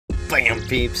Bam,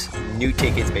 peeps. New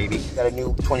tickets, baby. Got a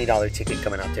new $20 ticket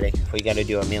coming out today. We got to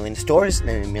do a million stores, and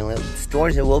a million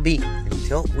stores it will be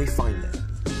until we find it.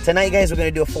 Tonight, guys, we're going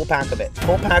to do a full pack of it.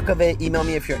 Full pack of it. Email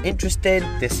me if you're interested.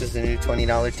 This is the new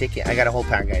 $20 ticket. I got a whole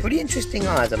pack, guys. Pretty interesting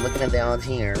odds. I'm looking at the odds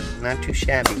here. Not too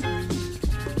shabby.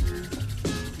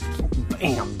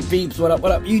 Bam, peeps. What up,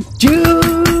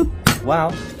 YouTube?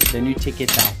 Wow, the new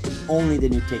ticket's out. Only the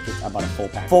new tickets. I bought a full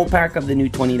pack. Full pack of the new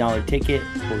 $20 ticket.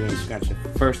 We're going to scratch the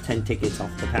first 10 tickets off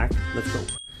the pack. Let's go.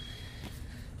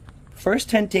 First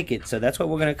 10 tickets, so that's what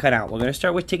we're going to cut out. We're going to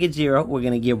start with ticket 0. We're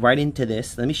going to get right into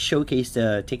this. Let me showcase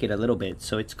the ticket a little bit.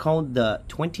 So it's called the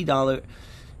 $20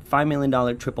 $5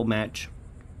 million triple match.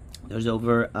 There's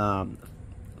over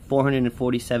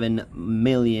 447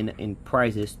 million in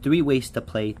prizes. 3 ways to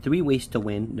play, 3 ways to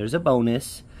win. There's a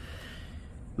bonus.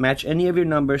 Match any of your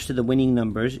numbers to the winning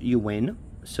numbers, you win.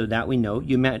 So that we know.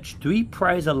 You match 3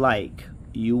 prize alike,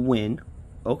 you win.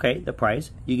 Okay, the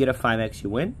prize. You get a 5x, you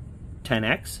win.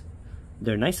 10x.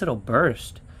 They're a nice little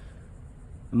burst.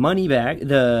 Moneyback,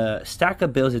 the stack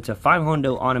of bills, it's a 5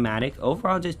 hundo automatic.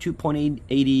 Overall, just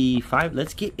 2.85.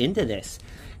 Let's get into this.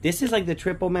 This is like the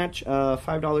triple match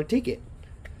 $5 ticket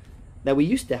that we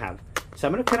used to have. So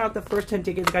I'm going to cut out the first 10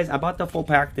 tickets, guys. I bought the full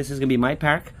pack. This is going to be my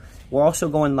pack. We're also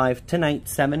going live tonight,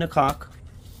 7 o'clock.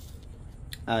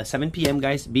 7 p.m.,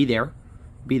 guys. Be there.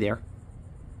 Be there.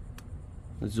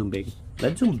 Let's zoom big.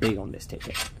 Let's zoom big on this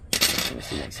ticket. Let's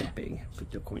see, nice and big.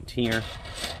 Put the coins here.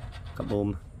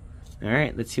 Kaboom.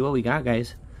 Alright, let's see what we got,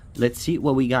 guys. Let's see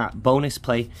what we got. Bonus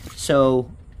play.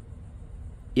 So,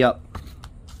 yep.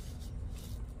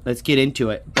 Let's get into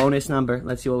it. Bonus number.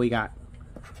 Let's see what we got.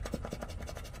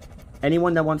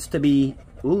 Anyone that wants to be...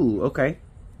 Ooh, okay.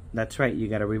 That's right. You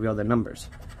got to reveal the numbers.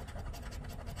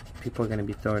 People are going to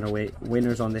be throwing away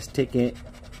winners on this ticket.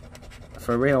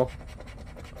 For real.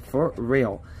 For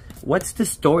real. What's the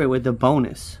story with the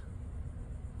bonus?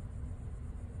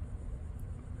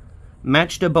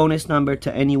 Match the bonus number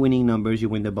to any winning numbers, you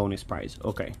win the bonus prize.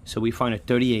 Okay, so we find a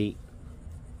 38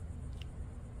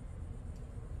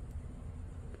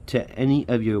 to any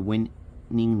of your winning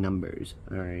numbers.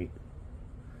 Alright.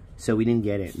 So we didn't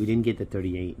get it. We didn't get the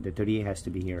 38. The 38 has to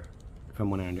be here,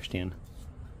 from what I understand.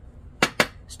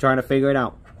 Let's try to figure it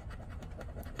out.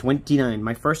 29.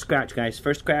 My first scratch, guys.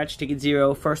 First scratch, ticket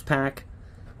 0, first pack.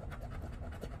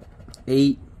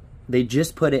 8. They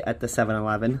just put it at the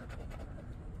 7-Eleven.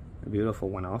 A beautiful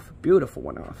one off. Beautiful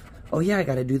one off. Oh yeah, I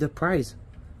gotta do the prize.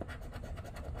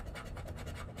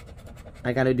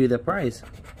 I gotta do the prize.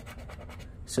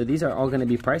 So these are all gonna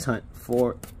be prize hunt.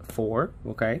 4,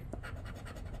 okay.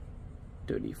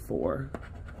 34.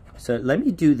 So let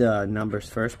me do the numbers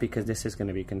first because this is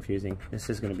gonna be confusing. This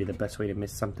is gonna be the best way to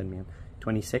miss something, man.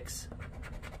 26.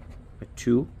 A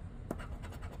 2.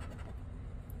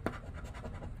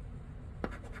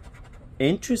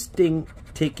 Interesting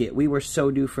ticket. We were so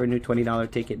due for a new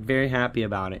 $20 ticket. Very happy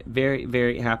about it. Very,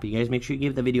 very happy. Guys, make sure you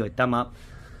give the video a thumb up.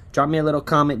 Drop me a little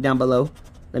comment down below.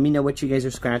 Let me know what you guys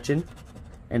are scratching.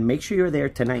 And make sure you're there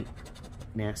tonight.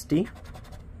 Nasty.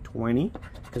 20.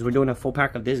 Because we're doing a full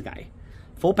pack of this guy.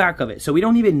 Full pack of it. So we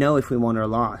don't even know if we won or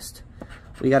lost.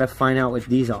 We got to find out what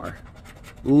these are.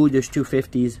 Ooh, there's 2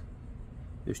 50s.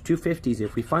 There's 2 50s.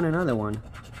 If we find another one,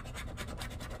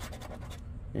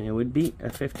 and it would be a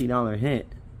 $50 hit.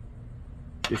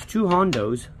 There's 2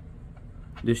 hondos.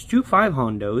 There's 2 5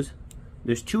 hondos.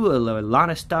 There's a lot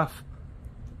of stuff.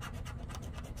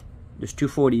 There's 2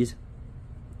 40s.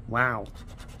 Wow.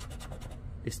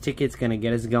 This ticket's gonna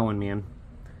get us going, man.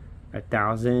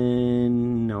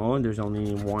 1,000. No, there's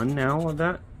only 1 now of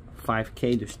that.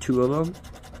 5K. There's 2 of them.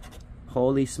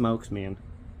 Holy smokes, man.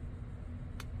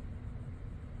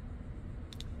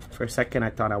 For a second, I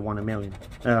thought I won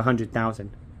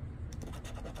 100,000.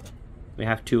 We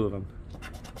have 2 of them.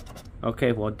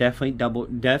 Okay, well,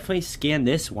 definitely scan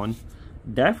this one.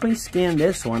 Definitely scan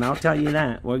this one, I'll tell you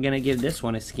that. We're going to give this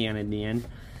one a scan in the end.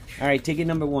 Alright, ticket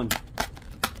number 1.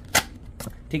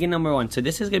 Ticket number 1. So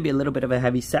this is going to be a little bit of a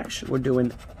heavy sesh. We're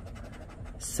doing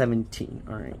 17.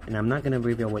 Alright, and I'm not going to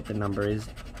reveal what the number is.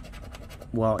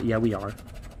 Well, yeah, we are.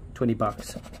 20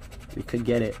 bucks. We could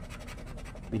get it.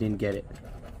 We didn't get it.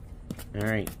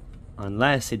 Alright.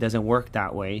 Unless it doesn't work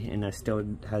that way, and I still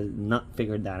have not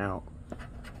figured that out.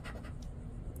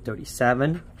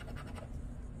 37.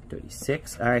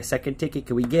 36. Alright, second ticket.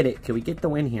 Can we get it? Can we get the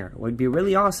win here? What would be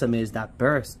really awesome is that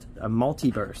burst. A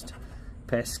multi-burst.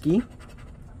 Pesky.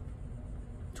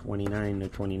 29 to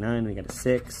 29. We got a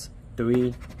 6.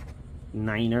 3.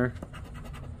 9er.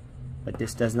 But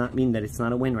this does not mean that it's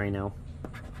not a win right now.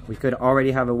 We could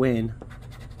already have a win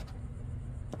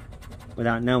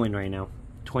without knowing right now.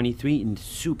 23 and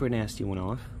super nasty one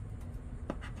off.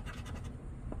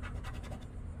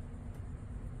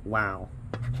 Wow.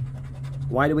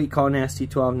 Why do we call nasty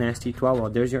 12 nasty 12? Well,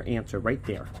 there's your answer right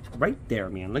there. Right there,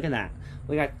 man. Look at that.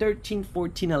 We got 13,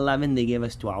 14, 11. They gave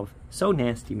us 12. So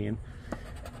nasty, man.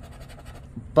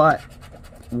 But,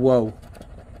 whoa.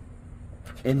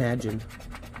 Imagine.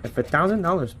 If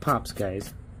 $1,000 pops,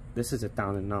 guys, this is a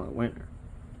 $1,000 winner.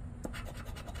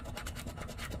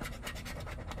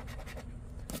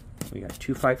 We got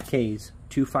two 5Ks,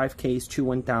 two 5Ks, two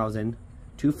 1,000,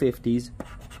 two 50s,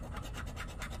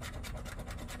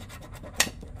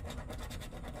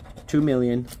 2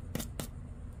 million.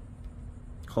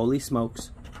 Holy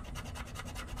smokes.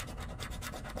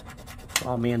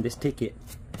 Oh man, this ticket.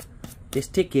 This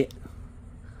ticket.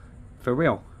 For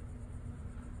real.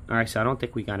 Alright, so I don't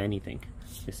think we got anything.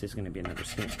 This is going to be another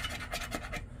scam.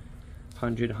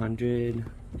 100, 100.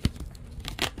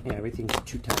 Yeah, everything's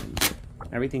 2 times.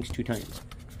 Everything's 2 times.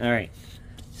 Alright.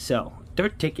 So,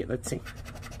 third ticket, let's see.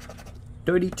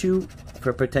 32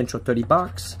 for potential 30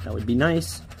 bucks. That would be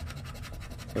nice.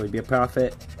 It would be a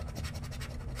profit.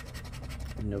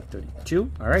 No 32.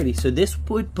 Alrighty, so this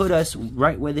would put us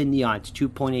right within the odds.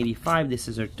 2.85. This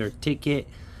is our third ticket.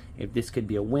 If this could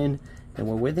be a win, then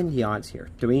we're within the odds here.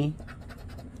 3,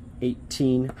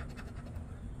 18,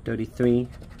 33.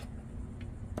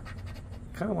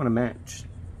 Kind of want to match.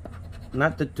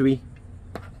 Not the 3.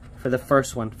 For the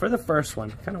first one. For the first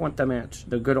one. Kind of want the match.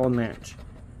 The good old match.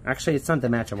 Actually, it's not the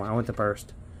match I want. I want the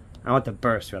burst. I want the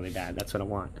burst really bad. That's what I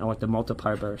want. I want the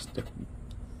multiplier burst.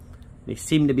 They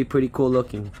seem to be pretty cool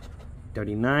looking.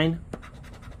 39.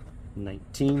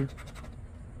 19.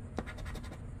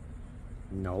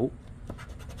 No.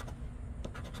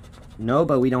 No,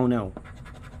 but we don't know.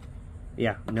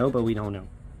 Yeah, no, but we don't know.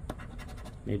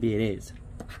 Maybe it is.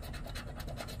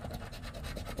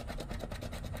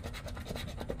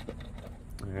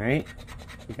 Alright.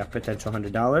 We got potential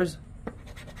 $100.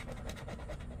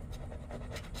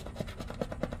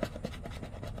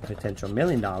 Potential $1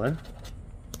 million.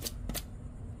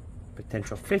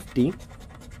 Potential 50.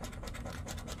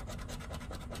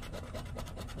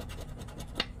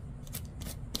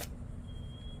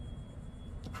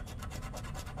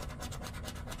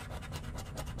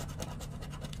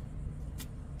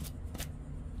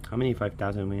 How many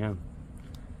 5,000 we have?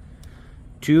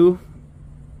 2.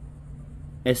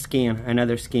 A scan,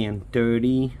 another scan.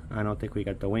 30. I don't think we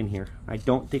got the win here. I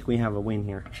don't think we have a win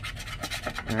here.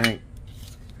 Alright.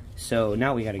 So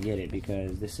now we gotta get it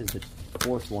because this is the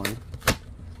 4th one.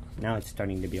 Now it's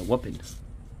starting to be a whooping.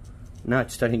 Now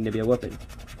it's starting to be a whooping.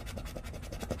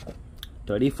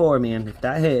 34, man. If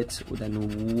that hits,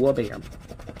 then wha-bam.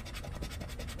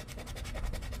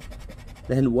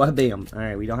 Then wha-bam.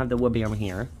 Alright, we don't have the wha-bam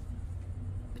here.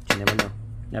 But you never know.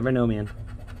 Never know, man.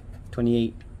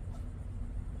 28.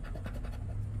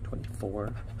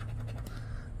 24.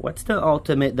 What's the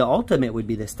ultimate? The ultimate would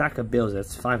be the stack of bills.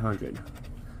 That's 500.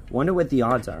 Wonder what the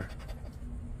odds are.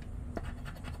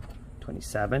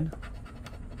 27.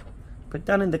 Put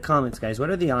down in the comments, guys. What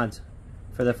are the odds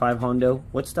for the 5 hondo?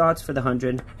 What's the odds for the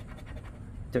 100?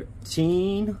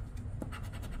 13.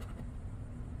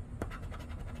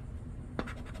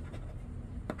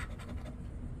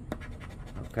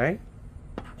 Okay.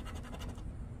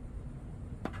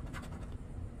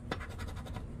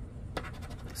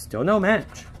 Still no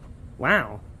match.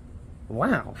 Wow.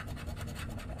 Wow.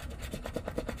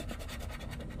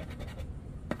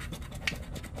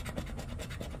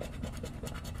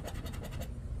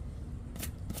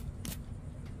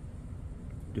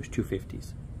 There's 2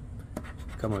 50s.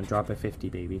 Come on, drop a 50,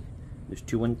 baby. There's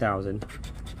 2 1,000.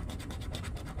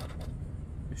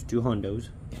 There's 2 hondos.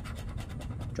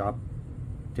 Drop.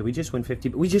 Did we just win 50?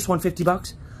 We just won 50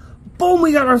 bucks. Boom,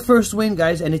 we got our first win,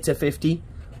 guys, and it's a 50.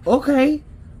 Okay.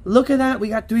 Look at that. We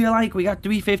got 3 alike. We got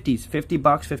 3 50s. 50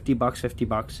 bucks, 50 bucks, 50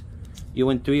 bucks. You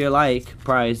win 3 alike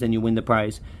prize, then you win the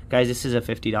prize. Guys, this is a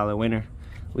 $50 winner.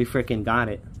 We freaking got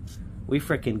it. We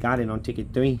freaking got it on ticket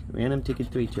 3. Random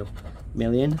ticket 3, too.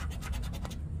 Million.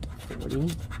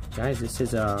 40. Guys, this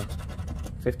is a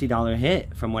 $50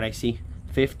 hit from what I see.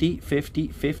 50, 50,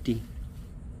 50.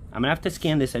 I'm going to have to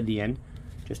scan this at the end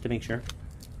just to make sure.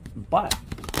 But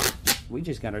we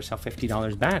just got ourselves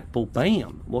 $50 back. Boom,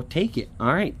 bam. We'll take it.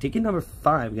 All right, ticket number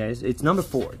 5, guys. It's number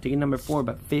 4. Ticket number 4,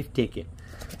 but 5th ticket.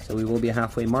 So we will be a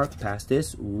halfway mark past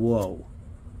this. Whoa.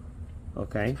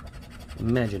 Okay.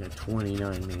 Imagine a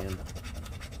 29, man.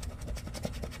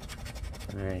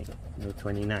 All right, no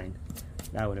 29.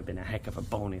 That would have been a heck of a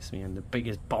bonus, man. The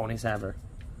biggest bonus ever.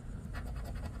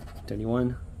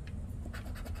 31.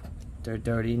 Their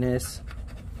dirtiness.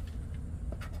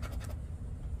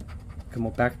 Come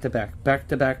on, back to back. Back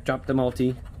to back, drop the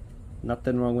multi.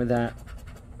 Nothing wrong with that.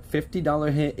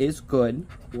 $50 hit is good.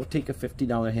 We'll take a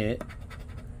 $50 hit.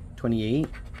 28.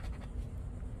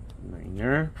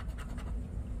 Minor.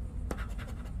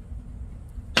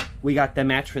 We got the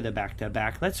match for the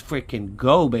back-to-back. Let's freaking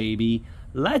go, baby.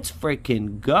 Let's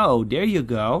freaking go. There you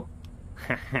go.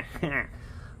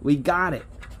 We got it.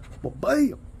 Well,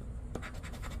 bam.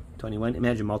 21.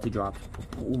 Imagine multi-drops.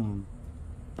 Boom.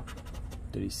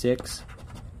 36.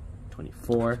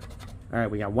 24. All right,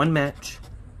 we got one match,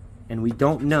 and we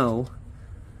don't know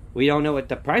what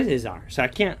the prizes are. So I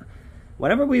can't.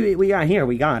 Whatever we got here,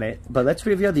 we got it. But let's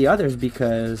reveal the others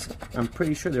because I'm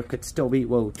pretty sure there could still be,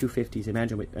 whoa, 250s.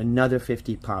 Imagine with another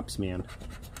 50 pops, man.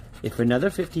 If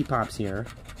another 50 pops here,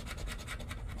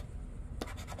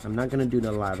 I'm not going to do the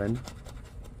 11.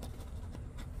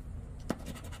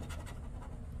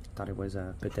 Thought it was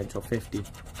a potential 50.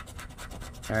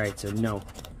 Alright, so no.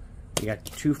 We got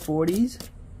 240s,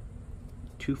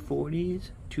 240s,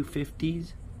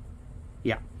 250s.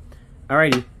 Yeah.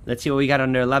 Alrighty, let's see what we got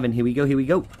under 11. Here we go, here we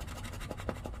go.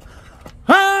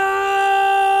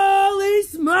 Holy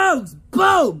smokes!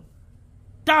 Boom!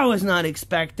 That was not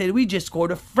expected. We just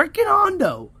scored a freaking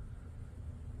Hondo.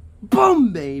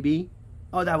 Boom, baby.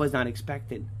 Oh, that was not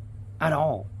expected. At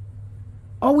all.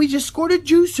 Oh, we just scored a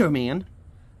juicer, man.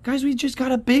 Guys, we just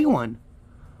got a big one.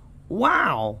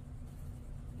 Wow.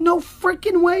 No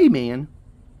freaking way, man.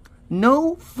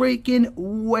 No freaking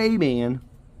way, man.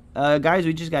 Guys,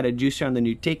 we just got a juicer on the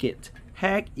new ticket.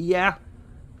 Heck yeah.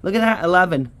 Look at that,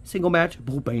 11. Single match.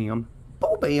 Boom, bam.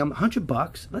 Boom, bam.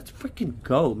 $100. Let's freaking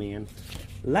go, man.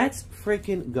 Let's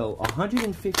freaking go.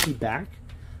 150 back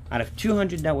out of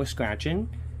 200 that we're scratching.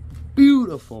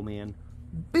 Beautiful, man.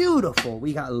 Beautiful.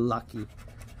 We got lucky.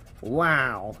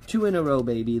 Wow. 2 in a row,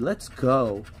 baby. Let's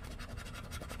go.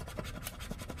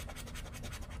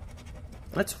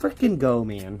 Let's freaking go,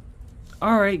 man.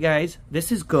 Alright, guys.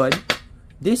 This is good.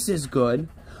 This is good.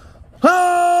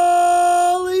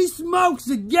 Holy smokes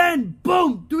again!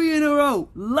 Boom! 3 in a row.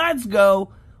 Let's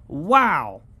go.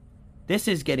 Wow. This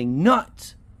is getting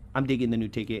nuts. I'm digging the new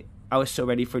ticket. I was so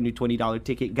ready for a new $20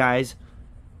 ticket, guys.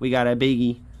 We got a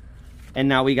biggie. And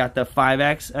now we got the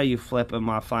 5X. Oh, you flipping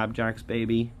my flapjacks,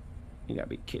 baby. You gotta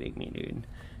be kidding me, dude.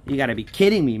 You gotta be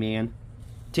kidding me, man.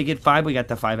 Ticket 5, we got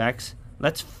the 5X.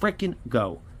 Let's freaking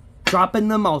go. Dropping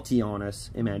the multi on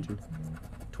us. Imagine.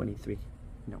 23.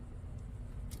 No.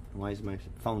 Why is my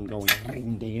phone going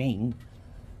ring ding ding?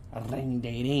 Ring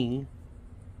ding ding.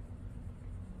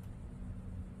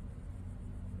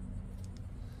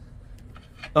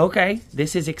 Okay,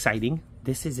 this is exciting.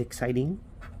 This is exciting.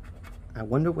 I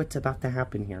wonder what's about to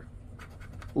happen here.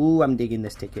 Ooh, I'm digging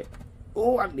this ticket.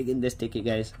 Ooh, I'm digging this ticket,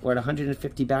 guys. We're at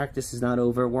 150 back. This is not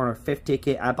over. We're on our 5th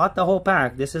ticket. I bought the whole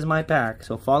pack. This is my pack.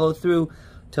 So follow through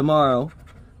tomorrow.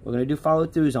 We're going to do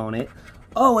follow-throughs on it.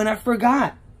 Oh, and I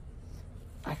forgot.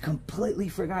 I completely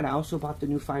forgot. I also bought the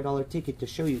new $5 ticket to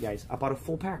show you guys. I bought a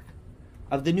full pack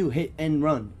of the new hit and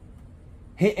run.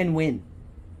 Hit and win.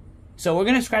 So we're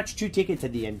going to scratch 2 tickets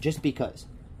at the end just because.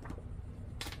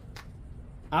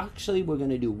 Actually, we're going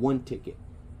to do 1 ticket.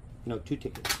 No, 2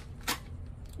 tickets.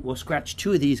 We'll scratch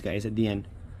 2 of these guys at the end.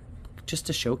 Just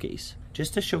to showcase.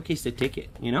 Just to showcase the ticket,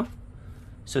 you know?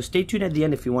 So stay tuned at the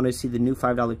end if you want to see the new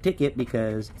 $5 ticket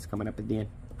because it's coming up at the end.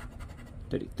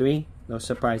 33. No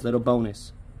surprise. Little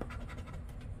bonus.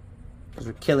 Because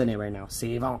we're killing it right now.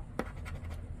 Save on.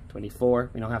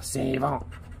 24. We don't have save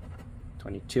on.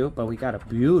 22. But we got a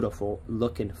beautiful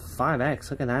looking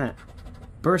 5X. Look at that.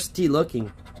 Bursty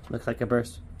looking. Looks like a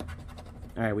burst.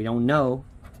 Alright, we don't know.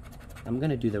 I'm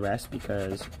going to do the rest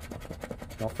because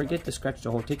don't forget to scratch the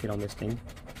whole ticket on this thing.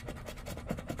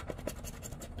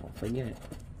 Don't forget it.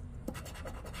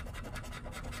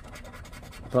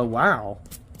 But wow.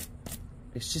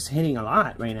 It's just hitting a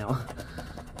lot right now.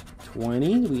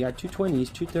 20. We got 2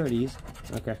 20s, 2 30s.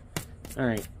 Okay.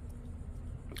 Alright.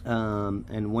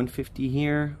 And 150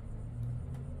 here.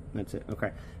 That's it.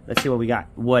 Okay. Let's see what we got.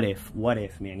 What if? What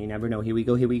if, man? You never know. Here we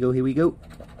go. Here we go. Here we go.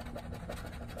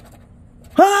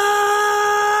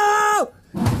 Oh!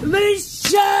 Holy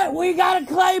shit! We got a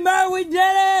claimer! We did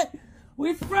it!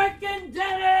 We freaking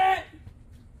did it!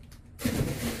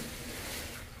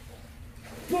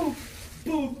 Boom!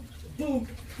 Boom! Boom!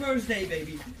 First day,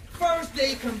 baby. First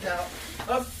day comes out.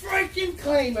 A freaking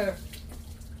claimer!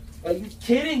 Are you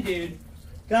kidding, dude?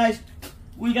 Guys,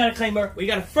 we got a claimer. We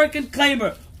got a freaking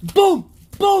claimer. Boom!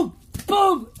 Boom!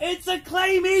 Boom! It's a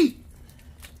claimee!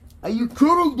 Are you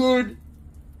kidding, dude?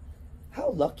 How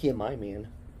lucky am I, man?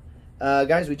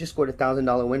 Guys, we just scored a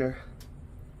 $1,000 winner.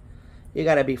 You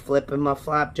gotta be flipping my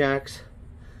flapjacks.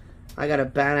 I got a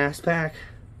badass pack.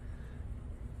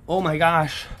 Oh my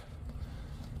gosh.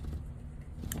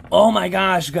 Oh my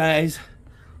gosh, guys.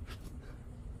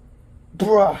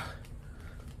 Bruh.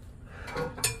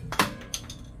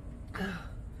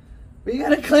 We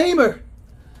got a claimer.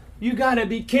 You gotta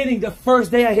be kidding. The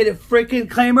first day I hit a freaking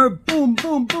claimer. Boom,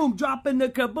 boom, boom. Dropping the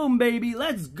kaboom, baby.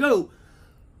 Let's go.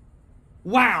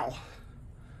 Wow.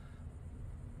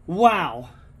 Wow.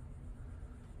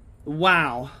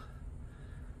 Wow.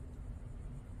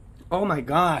 Oh my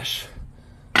gosh.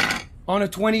 On a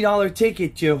 $20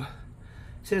 ticket, too.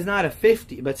 Says not a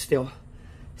 50, but still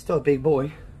a big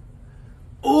boy.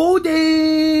 Oh,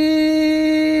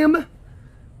 damn.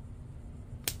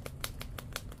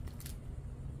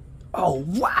 Oh,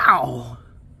 wow.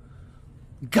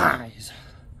 Guys.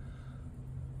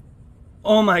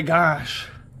 Oh my gosh.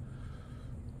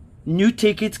 New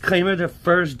tickets, claimer the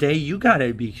first day. You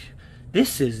gotta be...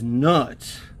 This is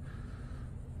nuts.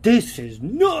 This is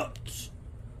nuts.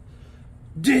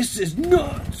 This is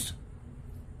nuts.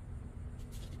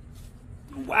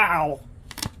 Wow.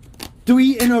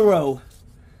 3 in a row.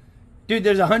 Dude,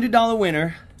 there's a $100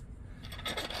 winner.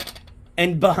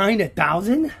 And behind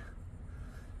 1,000?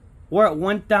 We're at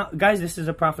 1,000. Guys, this is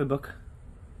a profit book.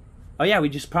 Oh yeah, we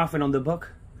just profit on the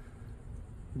book.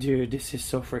 Dude, this is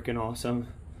so freaking awesome.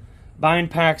 Buying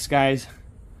packs, guys.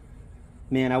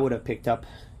 Man, I would have picked up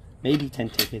maybe 10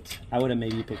 tickets. I would have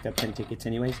maybe picked up 10 tickets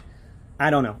anyways. I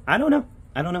don't know. I don't know.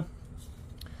 I don't know.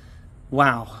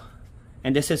 Wow.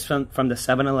 And this is from the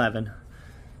 7-Eleven.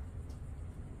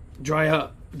 Dry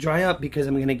up. Dry up because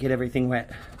I'm going to get everything wet.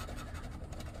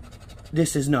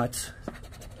 This is nuts.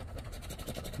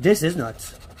 This is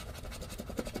nuts.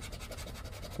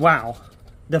 Wow.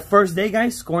 The first day,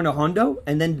 guys, scoring a hundo,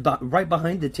 and then right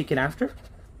behind the ticket after.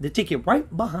 The ticket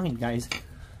right behind, guys.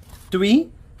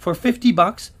 3 for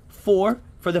 $50. 4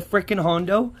 for the freaking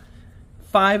hundo.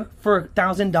 5 for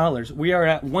 $1,000. We are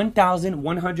at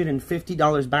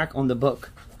 $1,150 back on the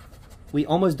book. We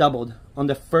almost doubled on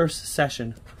the first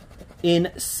session.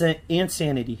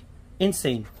 Insanity.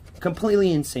 Insane.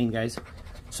 Completely insane, guys.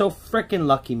 So freaking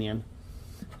lucky, man.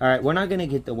 Alright, we're not going to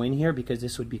get the win here because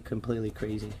this would be completely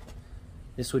crazy.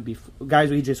 This would be...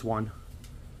 Guys, we just won.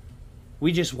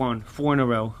 We just won 4 in a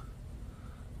row.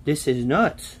 This is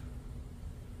nuts.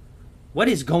 What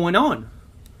is going on?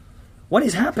 What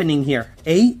is happening here?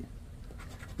 8?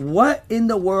 What in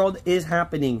the world is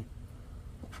happening?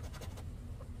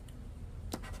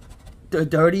 The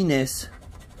dirtiness.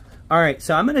 Alright,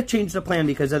 so I'm going to change the plan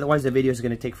because otherwise the video is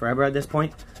going to take forever at this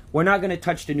point. We're not going to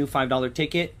touch the new $5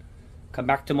 ticket. Come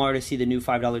back tomorrow to see the new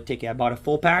 $5 ticket. I bought a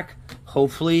full pack.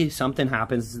 Hopefully something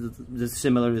happens that's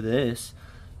similar to this.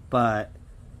 But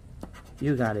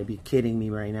you got to be kidding me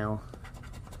right now.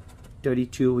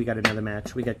 32, we got another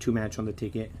match. We got 2 match on the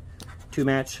ticket. 2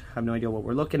 match. I have no idea what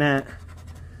we're looking at.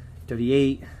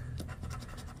 38.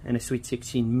 And a Sweet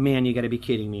 16. Man, you got to be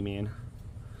kidding me, man.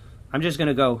 I'm just going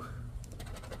to go.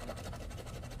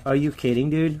 Are you kidding,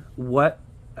 dude? What?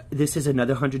 This is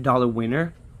another $100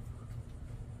 winner?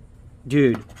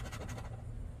 Dude.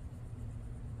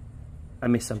 I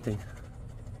missed something.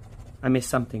 I missed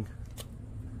something.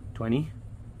 20?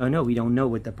 Oh no, we don't know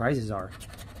what the prizes are.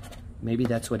 Maybe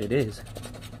that's what it is.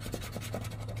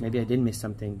 Maybe I did miss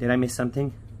something. Did I miss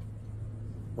something?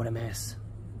 What a mess.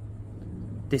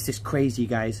 This is crazy,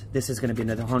 guys. This is going to be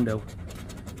another hundo.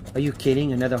 Are you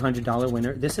kidding? Another $100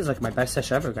 winner? This is like my best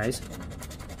sesh ever, guys.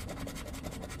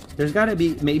 There's got to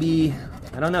be maybe,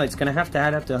 I don't know, it's going to have to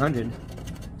add up to 100.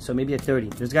 So maybe a 30.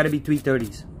 There's got to be 3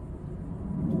 30s.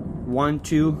 1,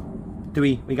 2,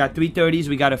 3. We got 3 30s.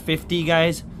 We got a 50,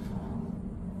 guys.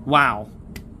 Wow.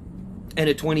 And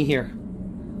a 20 here.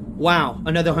 Wow.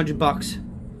 Another $100.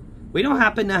 We don't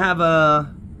happen to have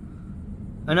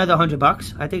another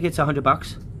 $100. I think it's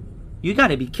 $100. You got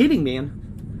to be kidding,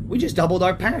 man. We just doubled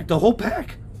our pack. The whole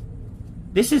pack.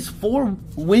 This is 4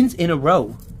 wins in a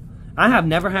row. I have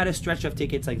never had a stretch of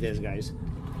tickets like this, guys.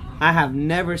 I have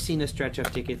never seen a stretch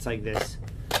of tickets like this.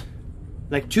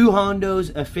 Like 2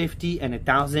 hondos, a 50, and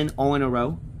 1,000 all in a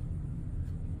row.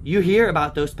 You hear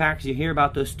about those packs, you hear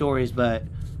about those stories, but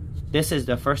this is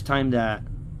the first time that...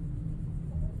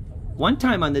 One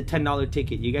time on the $10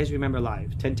 ticket, you guys remember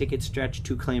live. 10 ticket stretch,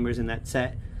 2 claimers in that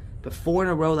set. But 4 in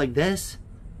a row like this,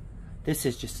 this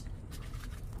is just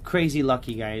crazy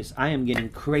lucky, guys. I am getting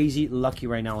crazy lucky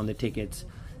right now on the tickets.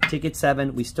 Ticket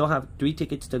 7, we still have 3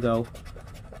 tickets to go.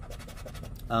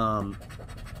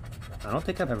 I don't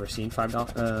think I've ever seen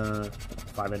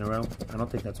 $5 in a row. I don't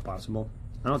think that's possible.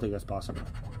 I don't think that's possible.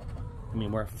 I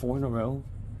mean, we're at 4 in a row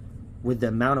with the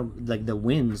amount of, like, the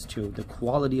wins too. The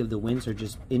quality of the wins are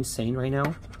just insane right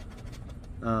now.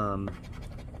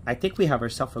 I think we have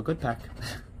ourselves a good pack.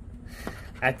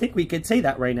 I think we could say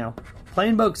that right now.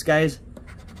 Playing books, guys.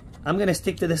 I'm gonna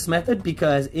stick to this method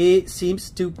because it seems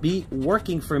to be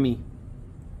working for me.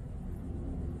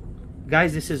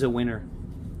 Guys, this is a winner.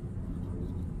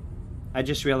 I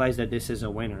just realized that this is a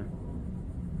winner.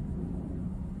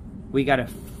 We got a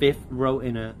fifth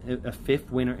winner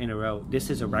in a row. This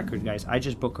is a record, guys. I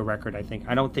just broke a record, I think.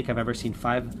 I don't think I've ever seen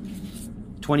 5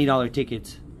 $20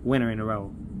 tickets winner in a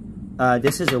row.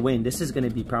 This is a win. This is going to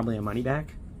be probably a money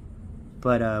back.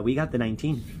 But we got the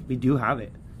 19. We do have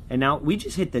it. And now we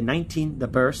just hit the 19, the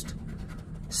burst.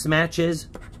 Smatches.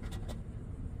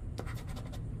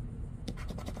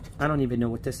 I don't even know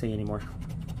what to say anymore.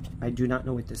 I do not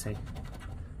know what to say.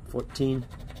 14.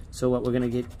 So what, we're going to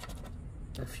get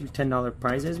a few $10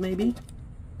 prizes maybe?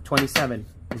 27.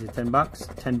 Is it 10 bucks?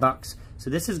 10 bucks. So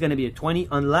this is going to be a 20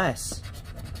 unless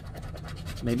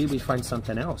maybe we find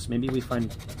something else. Maybe we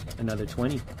find another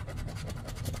 20.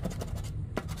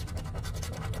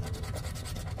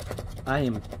 I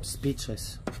am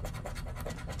speechless.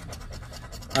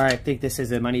 All right, I think this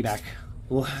is a money back.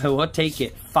 We'll take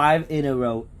it. 5 in a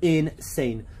row.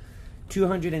 Insane.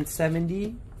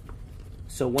 270.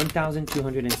 So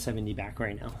 1,270 back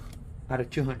right now. Out of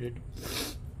 200.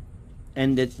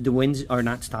 And the wins are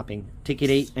not stopping. Ticket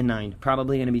 8 and 9.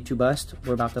 Probably going to be 2 bust.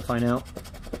 We're about to find out.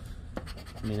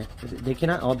 I mean, they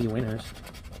cannot all be winners.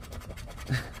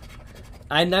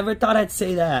 I never thought I'd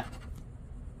say that.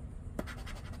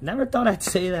 Never thought I'd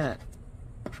say that.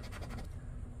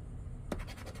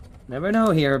 Never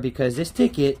know here because this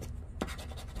ticket...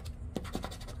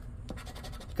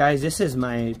 Guys, this is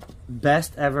my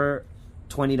best ever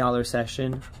 $20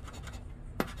 session.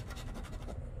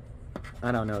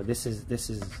 I don't know. This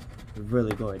is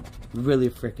really good. Really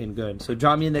freaking good. So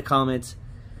drop me in the comments.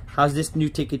 How's this new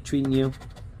ticket treating you?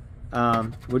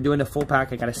 We're doing a full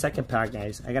pack. I got a second pack,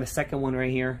 guys. I got a second one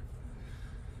right here.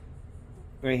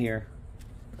 Right here.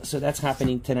 So that's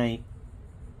happening tonight.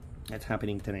 That's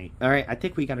happening tonight. All right. I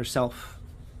think we got ourselves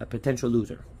a potential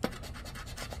loser.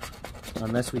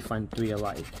 Unless we find 3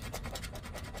 alike.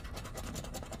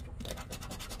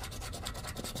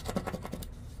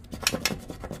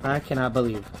 I cannot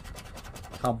believe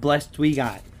how blessed we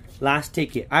got. Last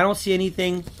ticket. I don't see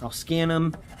anything. I'll scan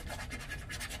them.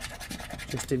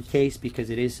 Just in case, because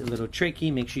it is a little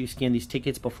tricky. Make sure you scan these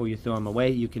tickets before you throw them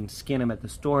away. You can scan them at the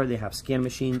store. They have scan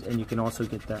machines. And you can also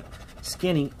get the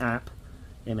scanning app.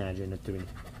 Imagine a 3.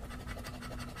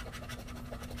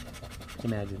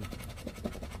 Imagine.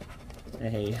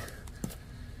 Hey.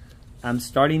 I'm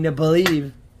starting to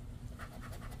believe.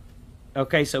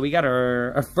 Okay, so we got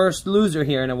our first loser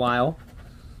here in a while.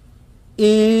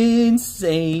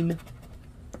 Insane.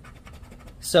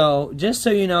 So, just so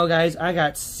you know, guys, I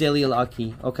got silly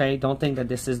lucky, okay? Don't think that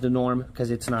this is the norm, because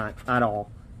it's not at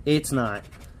all. It's not.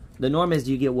 The norm is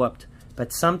you get whooped.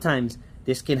 But sometimes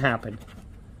this can happen.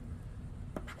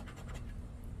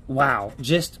 Wow.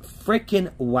 Just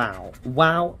freaking wow.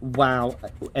 Wow, wow,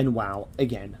 and wow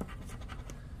again.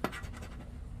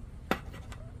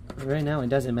 Right now, it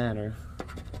doesn't matter.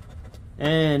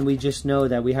 And we just know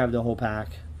that we have the whole pack.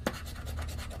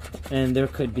 And there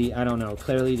could be, I don't know.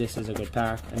 Clearly, this is a good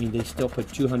pack. I mean, they still put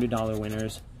 $200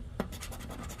 winners.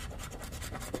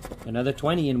 Another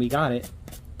 20, and we got it.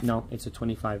 No, it's a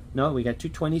 25. No, we got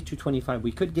 220, 225.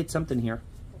 We could get something here.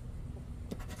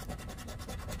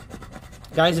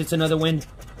 Guys, it's another win.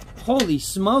 Holy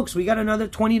smokes, we got another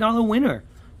 $20 winner.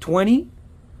 20,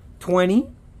 20.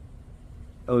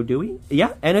 Oh, do we?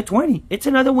 Yeah, and a 20. It's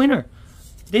another winner.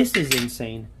 This is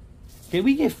insane. Did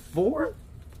we get 4?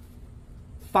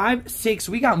 5, 6.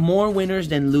 We got more winners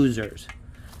than losers.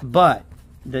 But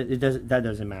that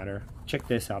doesn't matter. Check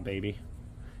this out, baby.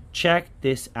 Check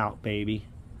this out, baby.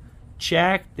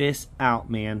 Check this out,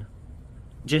 man.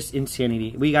 Just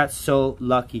insanity. We got so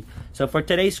lucky. So for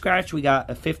today's scratch, we got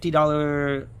a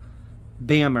 $50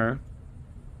 Bammer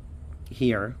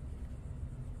here.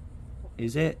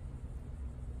 Is it?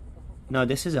 No,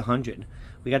 this is 100.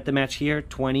 We got the match here,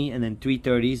 20, and then 3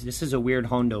 30s. This is a weird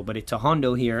Hondo, but it's a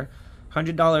Hondo here.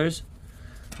 $100.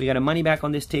 We got a money back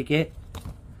on this ticket.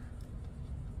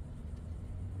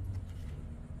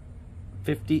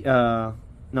 50,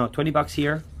 no, 20 bucks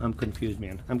here. I'm confused,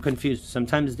 man. I'm confused.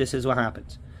 Sometimes this is what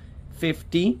happens.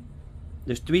 50.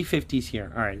 There's 3 50s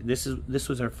here. All right, this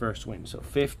was our first win. So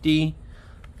 50,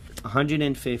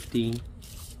 150,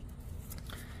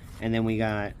 and then we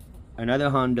got another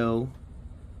Hondo.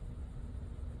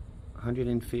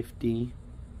 150.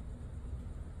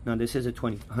 No, this is a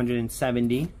 20.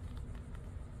 170.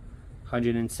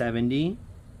 170.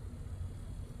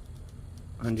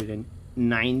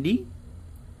 190.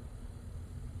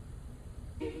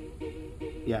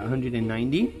 Yeah,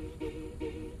 190.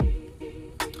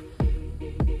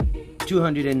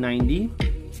 290.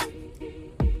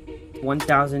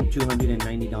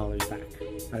 $1,290 back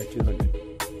out of 200.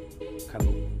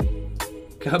 Kaboom.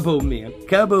 Kaboom, man.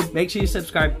 Kaboom. Make sure you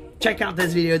subscribe. Check out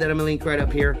this video that I'm gonna link right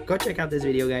up here. Go check out this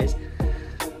video, guys.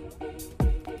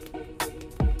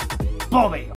 Bobby.